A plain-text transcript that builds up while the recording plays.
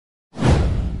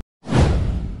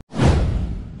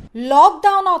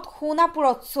লকডাউনত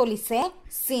সোণাপুৰত চলিছে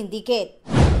সিন্ডিকেট।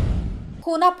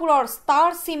 সোণাপুৰৰ ষ্টাৰ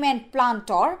চিমেণ্ট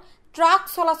প্লাণ্টৰ ট্ৰাক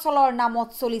চলাচলৰ নামত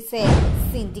চলিছে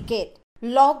সিন্ডিকেট।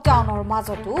 লকডাউনৰ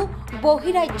মাজতো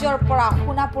বহিৰাজ্যৰ পৰা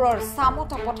সোণাপুৰৰ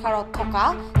চামতা পথাৰত থকা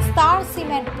ষ্টাৰ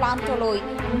চিমেণ্ট প্লাণ্টলৈ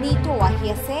নিতৌ আহি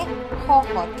আছে শ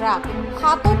ট্ৰাক।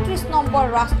 ৩৭ নম্বৰ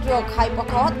ৰাষ্ট্ৰীয়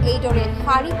ঘাইপথত এইদৰে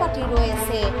শাৰী পাতি ৰৈ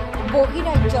আছে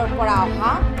বহিৰাজ্যৰ পৰা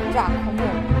অহা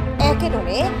ট্ৰাকসমূহ।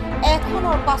 একেদৰে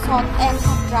এখনৰ পাছত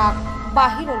এখন ট্ৰাক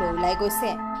বাহিৰলৈ ওলাই গৈছে।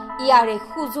 ইয়াৰে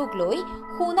সুযোগ লৈ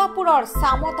সোণাপুৰৰ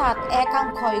চামতাত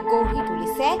একাংশই গঢ়ি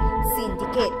তুলিছে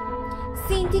সিন্ডিকেট।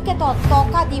 সিন্ডিকেটত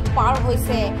টকা দি পাৰ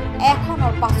হৈছে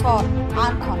এখনৰ পাছত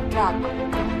আনখন ট্ৰাক।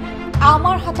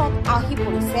 আমাৰ হাতত আহি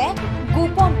পৰিছে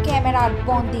গোপন কেমেৰাত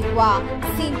বন্দী হোৱা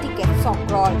সিন্ডিকেট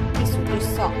চক্ৰৰ কিছু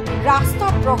দৃশ্য।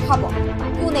 ৰাস্তাত ৰখাব,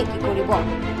 কোনে কি কৰিব,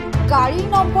 গাড়ীৰ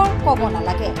নম্বৰ ক'ব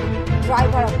নালাগে,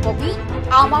 ড্ৰাইভাৰক কবি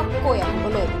আমাক কৈ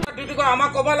আহিবলৈ। আমাক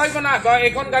ক'ব লাগিব না,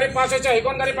 এইখন গাড়ী পাছ হৈছে,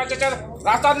 সেইখন গাড়ী পাছ হৈছে,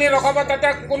 ৰাস্তাত নি ৰখাব, তাতে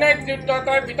কোনে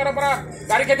তই ভিতৰৰ পৰা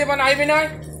গাড়ী খেদিব নাহিবি নহয়।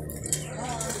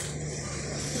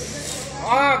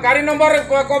 গাড়ী নম্বৰ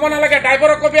ক'ব নালাগে,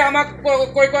 ড্ৰাইভাৰক কবি আমাক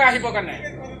কৈ আহিব কাৰণে।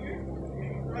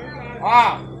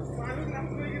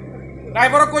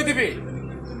 ড্ৰাইভাৰক কৈ দিবি।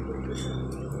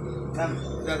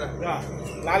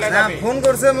 ফোন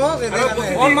কৰিছে মোক,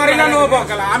 ফোন মাৰিলে নহ'ব,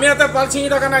 আমি ইয়াতে পাল ছিঙি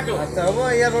থকা নাইতো। হ'ব,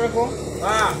 ইয়াৰ পৰা কওঁ,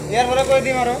 ইয়াৰ পৰা কৈ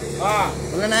দিম আৰু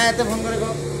বোলে নাই ইয়াতে ফোন কৰি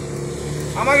কওঁ।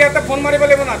 আমাক ইয়াতে ফোন মাৰিব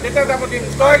লাগিব না, তেতিয়া যাব দিম।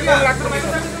 তই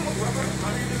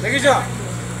দেখিছ,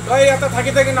 তই ইয়াতে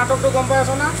থাকি থাকি নাটকটো গম পাই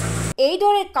আছ না।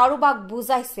 এইদৰে কাৰোবাক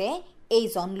বুজাইছে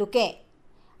এইজন লোকে।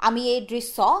 আমি এই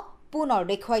দৃশ্য পুনৰ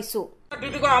দেখুৱাইছো।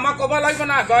 আমাক ক'ব লাগিব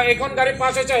না, এইখন গাড়ী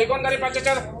পাছ হৈছে, সেইখন গাড়ী পাছ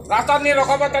হৈছে, ৰাস্তাত নি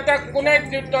ৰখাব, তাতে কোনে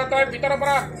তই ভিতৰৰ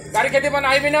পৰা গাড়ী খেদিব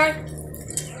নাহিবি নহয়।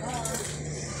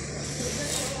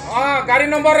 গাড়ী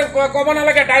নম্বৰ ক'ব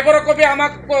নালাগে, ড্ৰাইভাৰক কবি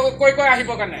আমাক কৈ আহিব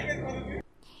কাৰণে।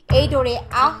 এইদৰে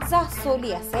আহ-যাহ চলি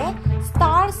আছে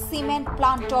ষ্টাৰ চিমেণ্ট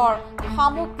প্লাণ্টৰ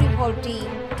সামগ্ৰী ভৰ্তি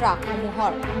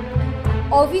ট্ৰাকসমূহৰ।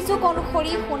 অভিযোগ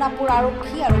অনুসৰি সোণাপুৰ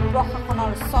আৰক্ষী আৰু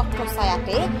প্ৰশাসনৰ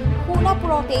ছত্ৰছায়াতে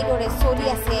সোণাপুৰত এইদৰে চলি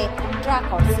আছে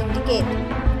ট্ৰাকৰ সিন্ডিকেট।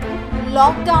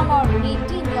 লকডাউনৰ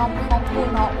নীতি নিয়ম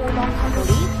সম্পূৰ্ণ উলংঘা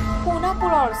কৰি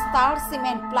সোণাপুৰৰ ষ্টাৰ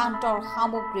চিমেণ্ট প্লাণ্টৰ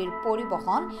সামগ্ৰীৰ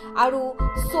পৰিবহণ আৰু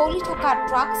চলি থকা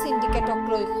ট্ৰাক সিন্ডিকেটক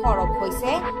লৈ সৰব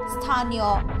হৈছে স্থানীয়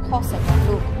সচেতন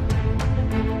লোক।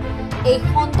 এই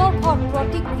সন্দৰ্ভত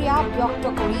প্ৰতিক্ৰিয়া ব্যক্ত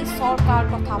কৰি চৰকাৰ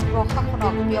তথা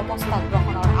প্ৰশাসনক ব্যৱস্থা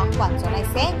গ্ৰহণৰ আহ্বান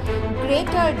জনাইছে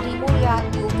greater Dimoria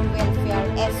youth welfare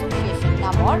association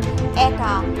নামৰ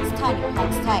এটা স্থানীয়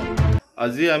সংস্থাই।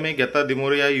 আজি আমি গ্ৰেটাৰ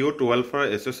ডিমৰীয়া ইউথ ৱেলফেয়াৰ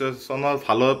এছ'চিয়েশ্যনৰ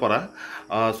ফালৰ পৰা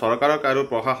চৰকাৰক আৰু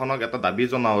প্ৰশাসনক এটা দাবী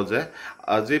জনাওঁ যে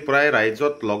আজি প্ৰায়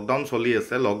ৰাজ্যত লকডাউন চলি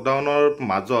আছে। লকডাউনৰ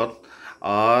মাজত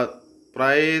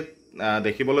প্ৰায়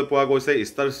দেখিবলৈ পোৱা গৈছে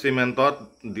ষ্টাৰ চিমেণ্টত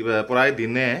প্ৰায়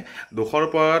দিনে 200ৰ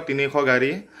পৰা 300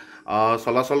 গাড়ী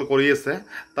চলাচল কৰি আছে।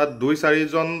 তাত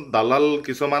 2-4জন দালাল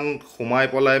কিছুমান সোমাই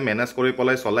পেলাই মেনেজ কৰি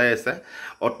পেলাই চলাই আছে।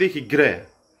 অতি শীঘ্ৰে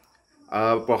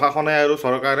প্ৰশাসনে আৰু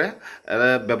চৰকাৰে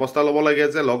ব্যৱস্থা ল'ব লাগে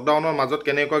যে লকডাউনৰ মাজত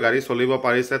কেনেকুৱা গাড়ী চলিব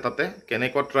পাৰিছে, তাতে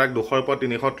কেনেকুৱা ট্ৰাক 200ৰ পৰা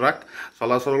 300 ট্ৰাক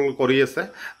চলাচল কৰি আছে।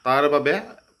 তাৰ বাবে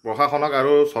প্ৰশাসনক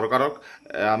আৰু চৰকাৰক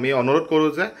আমি অনুৰোধ কৰোঁ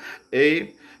যে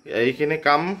এইখিনি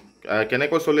কাম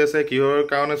কেনেকৈ চলি আছে, কিহৰ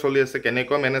কাৰণে চলি আছে,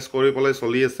 কেনেকৈ মেনেজ কৰি পেলাই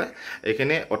চলি আছে,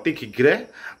 এইখিনি অতি শীঘ্ৰে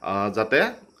যাতে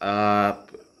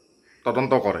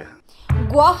তদন্ত কৰে।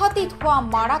 গুৱাহাটীত হোৱা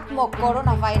মাৰাত্মক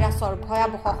কৰোনা ভাইৰাছৰ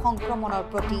ভয়াৱহ সংক্ৰমণৰ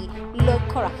প্ৰতি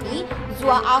লক্ষ্য ৰাখি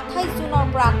যোৱা 28 জুনৰ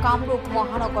পৰা কামৰূপ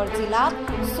মহানগৰ জিলাত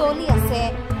চলি আছে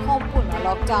সম্পূৰ্ণ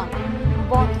লকডাউন।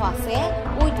 বন্ধ আছে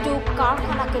উদ্যোগ,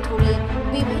 কাৰখানাকে ধৰি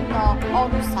বিভিন্ন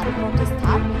অনুষ্ঠান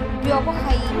প্ৰতিষ্ঠান,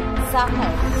 ব্যৱসায়ী,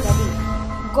 যাতায়াত ইত্যাদি।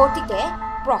 গতিকে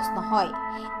প্ৰশ্ন হয়,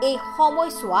 এই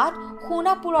সময়ছোৱাত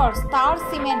সোণাপুৰৰ ষ্টাৰ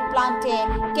চিমেণ্ট প্লাণ্টে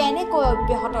কেনেকৈ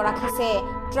অব্যাহত ৰাখিছে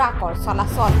ট্ৰাকৰ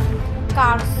চলাচল?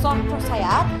 কাৰ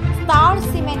ছত্ৰছায়াত ষ্টাৰ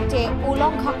চিমেণ্টে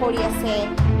উলংঘা কৰি আছে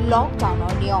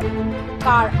লকডাউনৰ নিয়ম?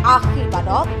 কাৰ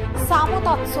আশীৰ্বাদত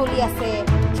চামতাত চলি আছে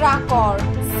ট্ৰাকৰ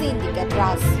সিন্ডিকেট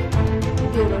ৰাজ?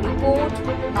 ব্যুৰ' ৰিপৰ্ট,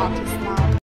 নৰ্থ ইষ্ট নাও।